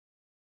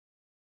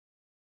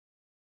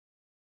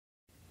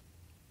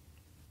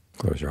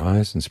Close your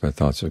eyes and spread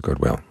thoughts of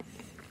goodwill.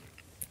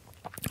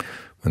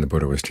 When the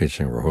Buddha was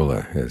teaching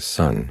Rahula, his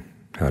son,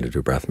 how to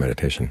do breath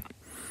meditation,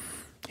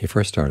 he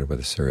first started with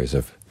a series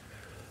of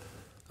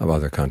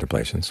other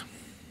contemplations.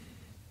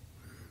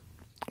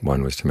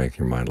 One was to make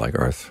your mind like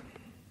earth.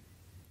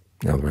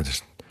 In other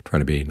words, try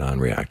to be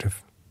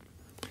non-reactive.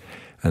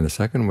 And the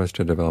second was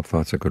to develop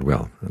thoughts of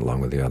goodwill,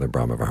 along with the other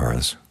Brahma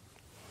Viharas.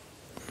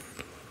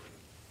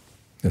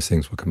 Those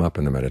things will come up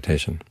in the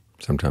meditation.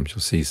 Sometimes you'll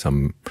see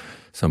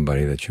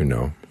somebody that you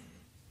know.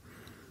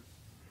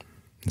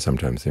 And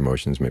sometimes the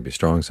emotions may be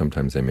strong,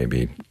 sometimes they may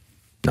be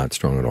not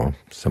strong at all.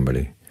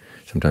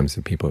 Sometimes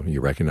the people you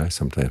recognize,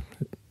 sometimes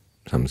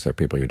they're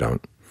people you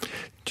don't.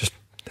 Just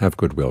have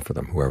goodwill for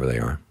them, whoever they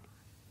are.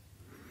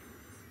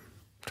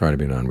 Try to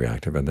be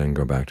non-reactive, and then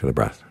go back to the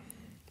breath.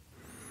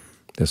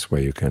 This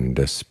way you can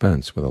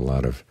dispense with a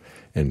lot of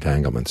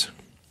entanglements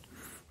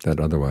that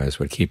otherwise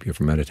would keep you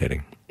from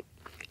meditating.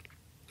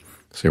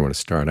 So you want to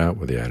start out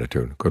with the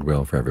attitude,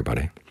 goodwill for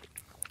everybody.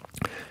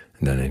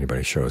 And then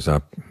anybody shows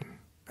up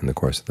in the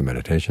course of the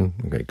meditation,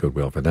 okay,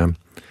 goodwill for them.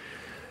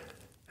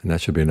 And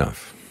that should be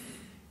enough.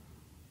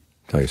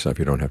 Tell yourself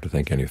you don't have to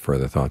think any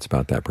further thoughts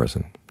about that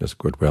person. Just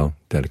goodwill,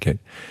 dedicate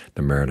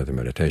the merit of the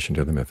meditation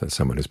to them if it's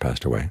someone who's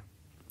passed away.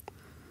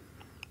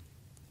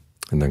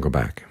 And then go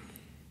back.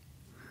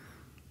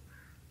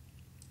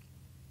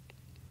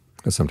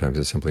 Because sometimes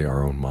it's simply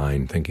our own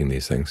mind thinking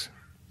these things.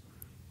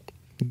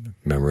 The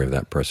memory of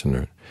that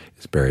person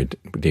is buried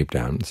deep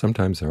down.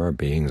 Sometimes there are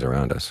beings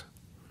around us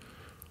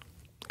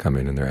come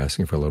in and they're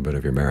asking for a little bit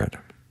of your merit.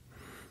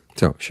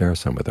 So share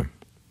some with them.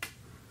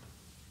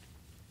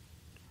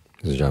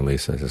 As John Lee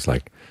says, it's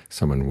like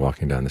someone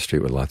walking down the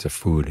street with lots of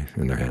food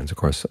in their hands. Of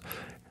course,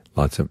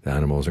 lots of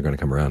animals are going to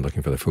come around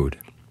looking for the food,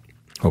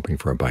 hoping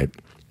for a bite.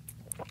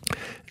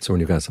 So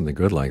when you've got something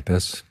good like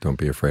this, don't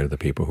be afraid of the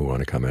people who want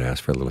to come and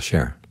ask for a little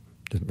share.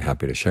 Just be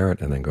happy to share it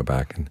and then go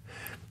back and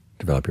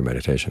develop your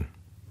meditation.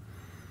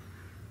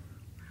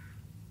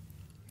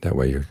 That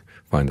way you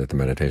find that the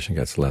meditation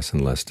gets less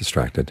and less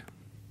distracted,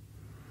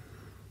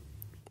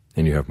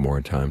 and you have more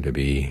time to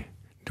be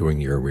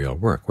doing your real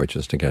work, which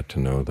is to get to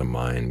know the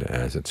mind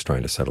as it's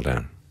trying to settle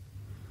down.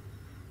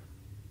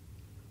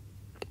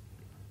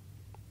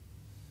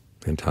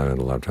 And a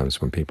lot of times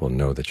when people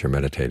know that you're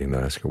meditating,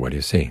 they'll ask you, what do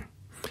you see?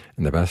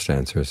 And the best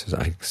answer is,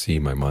 I see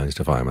my mind's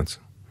defilements,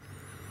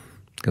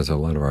 because a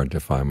lot of our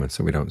defilements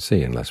that we don't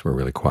see unless we're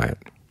really quiet.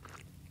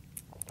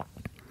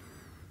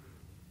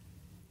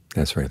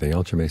 That's right. Anything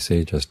else you may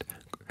see, just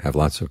have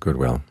lots of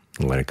goodwill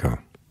and let it go.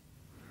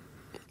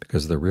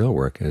 Because the real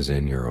work is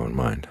in your own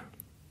mind.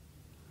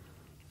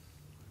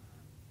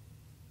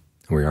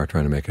 We are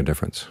trying to make a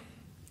difference,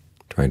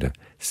 trying to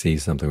see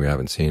something we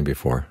haven't seen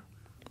before,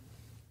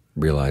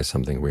 realize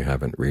something we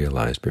haven't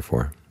realized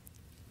before.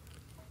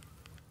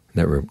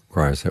 That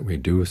requires that we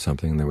do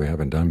something that we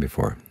haven't done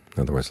before.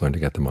 In other words, learn to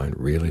get the mind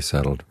really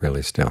settled,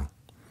 really still,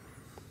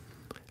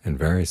 and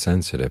very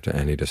sensitive to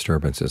any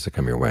disturbances that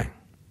come your way.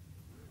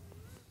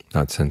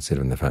 Not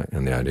sensitive in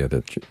the idea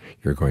that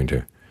you're going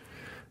to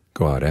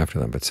go out after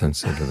them, but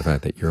sensitive to the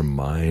fact that your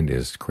mind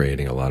is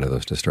creating a lot of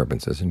those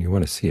disturbances, and you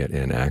want to see it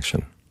in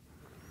action.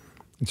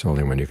 It's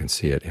only when you can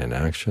see it in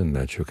action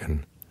that you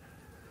can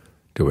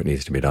do what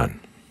needs to be done.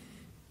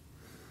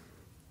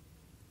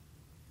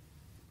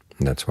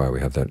 And that's why we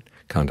have that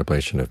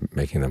contemplation of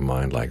making the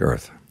mind like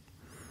earth,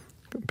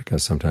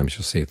 because sometimes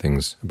you'll see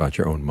things about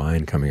your own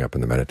mind coming up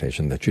in the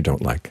meditation that you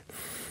don't like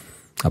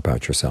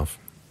about yourself.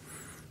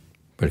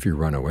 But if you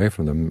run away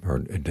from them or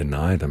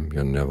deny them,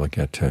 you'll never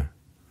get to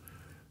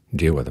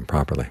deal with them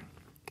properly.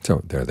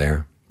 So they're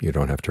there, you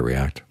don't have to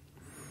react,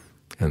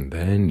 and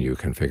then you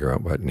can figure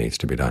out what needs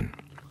to be done.